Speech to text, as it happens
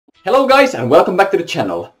Hello guys and welcome back to the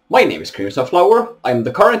channel. My name is Crimson Flower. I'm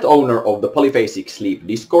the current owner of the Polyphasic Sleep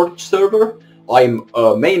Discord server. I'm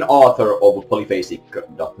a main author of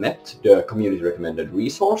polyphasic.net, the community recommended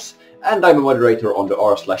resource, and I'm a moderator on the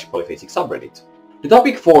r/polyphasic subreddit. The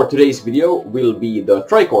topic for today's video will be the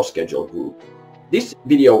Tricore schedule group. This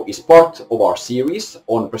video is part of our series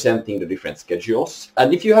on presenting the different schedules,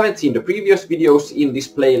 and if you haven't seen the previous videos in this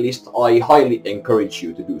playlist, I highly encourage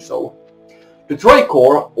you to do so. The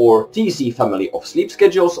Tricore or TC family of sleep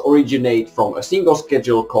schedules originate from a single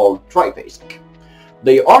schedule called Triphasic.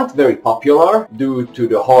 They aren't very popular due to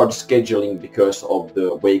the hard scheduling because of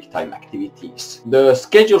the wake time activities. The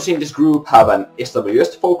schedules in this group have an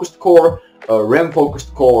SWS focused core, a REM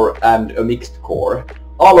focused core and a mixed core,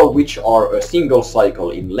 all of which are a single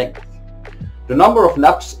cycle in length. The number of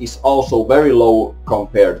naps is also very low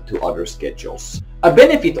compared to other schedules. A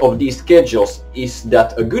benefit of these schedules is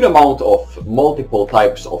that a good amount of multiple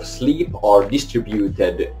types of sleep are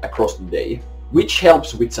distributed across the day, which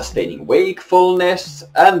helps with sustaining wakefulness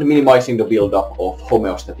and minimizing the buildup of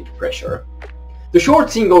homeostatic pressure. The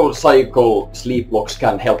short single cycle sleep blocks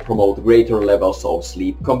can help promote greater levels of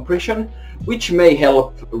sleep compression, which may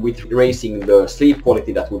help with raising the sleep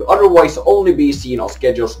quality that would otherwise only be seen on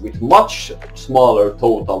schedules with much smaller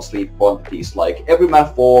total sleep quantities like Everyman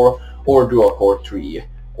 4 or Dual Core 3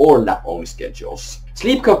 or nap-only schedules.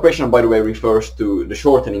 Sleep compression, by the way, refers to the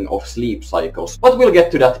shortening of sleep cycles, but we'll get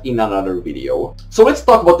to that in another video. So let's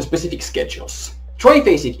talk about the specific schedules.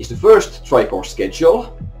 Triphasic is the first Tricore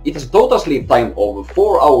schedule. It has a total sleep time of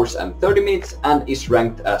 4 hours and 30 minutes and is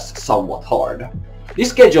ranked as somewhat hard. This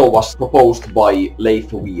schedule was proposed by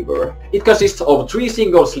Leif Weaver. It consists of 3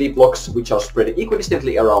 single sleep blocks which are spread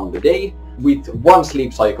equidistantly around the day, with one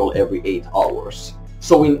sleep cycle every 8 hours.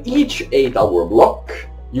 So in each 8-hour block,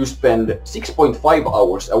 you spend 6.5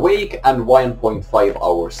 hours awake and 1.5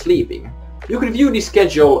 hours sleeping. You could view this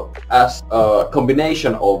schedule as a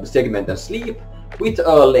combination of segment and sleep with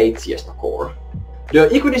a late siesta core. The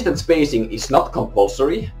equidistant spacing is not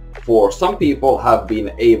compulsory, for some people have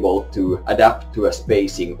been able to adapt to a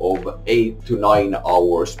spacing of 8 to 9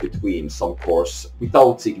 hours between some cores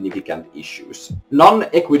without significant issues.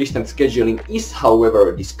 Non-equidistant scheduling is,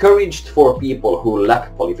 however, discouraged for people who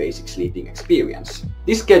lack polyphasic sleeping experience.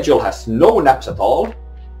 This schedule has no naps at all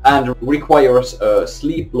and requires a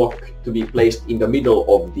sleep block to be placed in the middle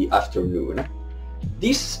of the afternoon.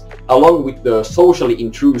 This, along with the socially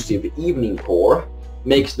intrusive evening core,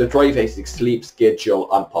 makes the Triphasic sleep schedule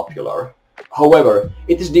unpopular. However,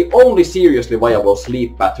 it is the only seriously viable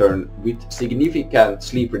sleep pattern with significant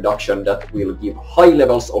sleep reduction that will give high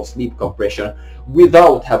levels of sleep compression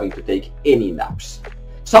without having to take any naps.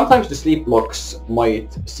 Sometimes the sleep blocks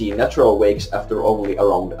might see natural wakes after only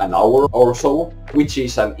around an hour or so, which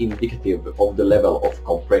is an indicative of the level of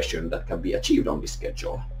compression that can be achieved on this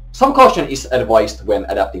schedule. Some caution is advised when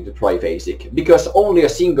adapting to Triphasic, because only a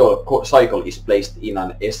single cycle is placed in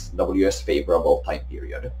an SWS favorable time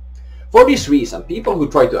period. For this reason, people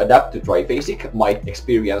who try to adapt to Triphasic might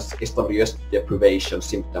experience SWS deprivation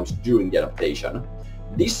symptoms during the adaptation.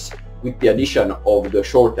 This, with the addition of the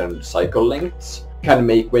shortened cycle lengths, can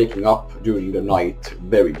make waking up during the night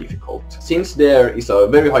very difficult, since there is a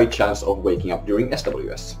very high chance of waking up during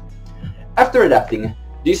SWS. After adapting,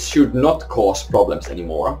 this should not cause problems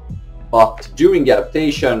anymore, but during the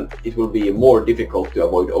adaptation it will be more difficult to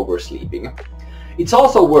avoid oversleeping. It's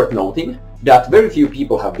also worth noting that very few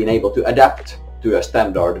people have been able to adapt to a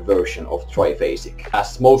standard version of Triphasic,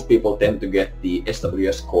 as most people tend to get the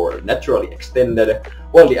SWS core naturally extended,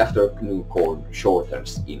 while the afternoon core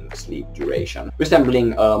shortens in sleep duration,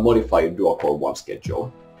 resembling a modified Dual Core 1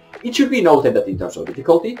 schedule. It should be noted that in terms of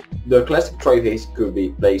difficulty, the classic Triphasic could be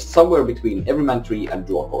placed somewhere between Everyman 3 and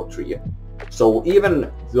Dual Core 3. So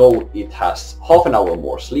even though it has half an hour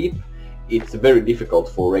more sleep, it's very difficult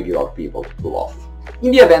for regular people to pull off.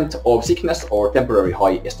 In the event of sickness or temporary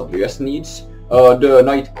high SWS needs, the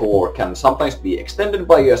night core can sometimes be extended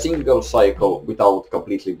by a single cycle without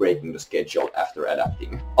completely breaking the schedule after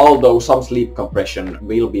adapting. Although some sleep compression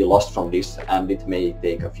will be lost from this and it may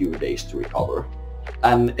take a few days to recover.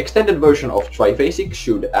 An extended version of Triphasic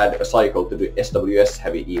should add a cycle to the SWS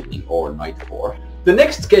heavy evening or night core. The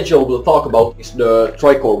next schedule we'll talk about is the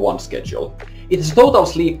Tricore 1 schedule. It has a total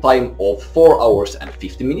sleep time of 4 hours and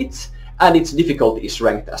 50 minutes, and its difficulty is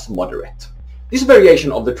ranked as moderate. This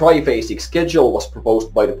variation of the Triphasic schedule was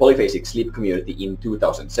proposed by the Polyphasic sleep community in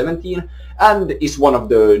 2017 and is one of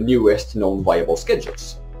the newest known viable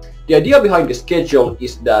schedules. The idea behind the schedule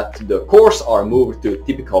is that the cores are moved to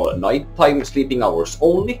typical nighttime sleeping hours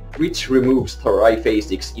only, which removes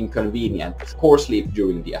Triphasic's inconvenient core sleep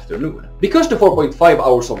during the afternoon. Because the 4.5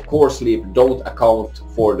 hours of core sleep don't account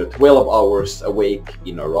for the 12 hours awake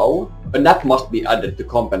in a row, a nap must be added to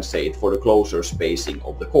compensate for the closer spacing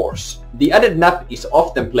of the cores. The added nap is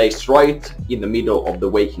often placed right in the middle of the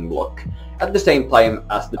waking block, at the same time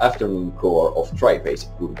as the afternoon core of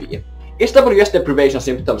Triphasic would be. SWS deprivation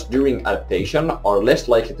symptoms during adaptation are less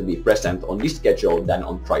likely to be present on this schedule than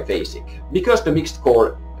on Triphasic, because the mixed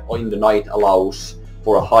core in the night allows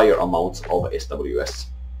for a higher amount of SWS.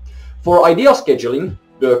 For ideal scheduling,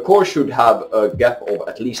 the core should have a gap of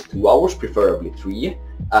at least 2 hours, preferably 3,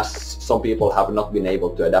 as some people have not been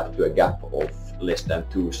able to adapt to a gap of less than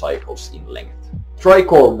 2 cycles in length.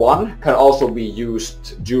 Tricore 1 can also be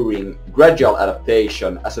used during gradual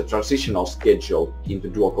adaptation as a transitional schedule into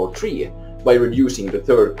dual core 3 by reducing the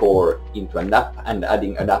third core into a nap and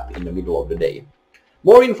adding a nap in the middle of the day.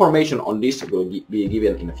 More information on this will be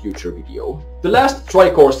given in a future video. The last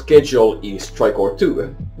tricore schedule is Tricore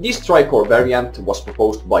 2. This tricore variant was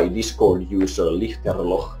proposed by Discord user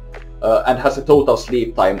Lichterloch and has a total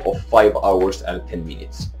sleep time of 5 hours and 10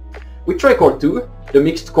 minutes. With Tricore 2, the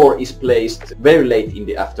mixed core is placed very late in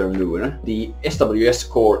the afternoon, the SWS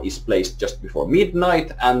core is placed just before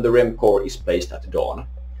midnight, and the REM core is placed at dawn.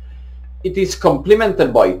 It is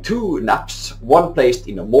complemented by 2 naps, one placed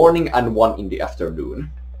in the morning and one in the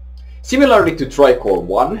afternoon. Similarly to Tricore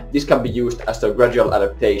 1, this can be used as a gradual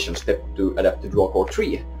adaptation step to adapt to dual core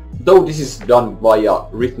 3, though this is done via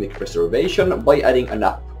rhythmic preservation by adding a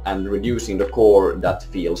nap and reducing the core that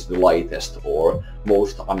feels the lightest or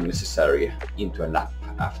most unnecessary into a nap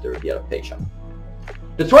after the adaptation.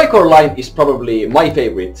 The Tricore line is probably my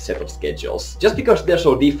favorite set of schedules, just because they're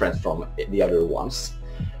so different from the other ones.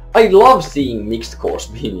 I love seeing mixed cores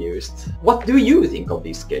being used. What do you think of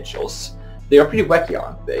these schedules? They are pretty wacky,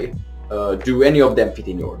 aren't they? Do any of them fit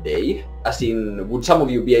in your day? As in, would some of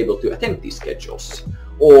you be able to attempt these schedules?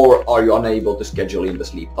 Or are you unable to schedule in the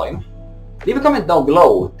sleep time? Leave a comment down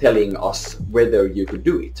below telling us whether you could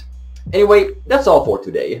do it. Anyway, that's all for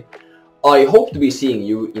today. I hope to be seeing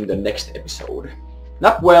you in the next episode.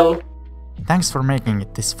 Nap well! Thanks for making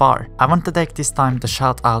it this far. I want to take this time to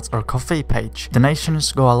shout out our Ko-fi page.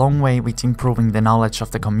 Donations go a long way with improving the knowledge of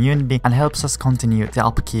the community and helps us continue the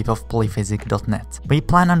upkeep of polyphasic.net. We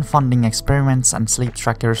plan on funding experiments and sleep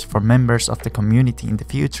trackers for members of the community in the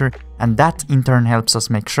future, and that in turn helps us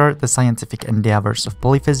make sure the scientific endeavors of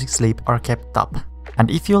polyphasic sleep are kept up. And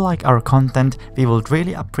if you like our content, we would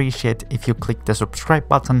really appreciate if you click the subscribe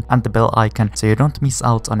button and the bell icon so you don't miss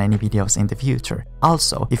out on any videos in the future.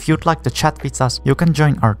 Also, if you'd like to chat with us, you can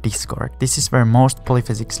join our Discord. This is where most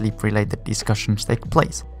polyphasic sleep related discussions take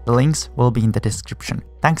place. The links will be in the description.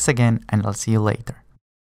 Thanks again, and I'll see you later.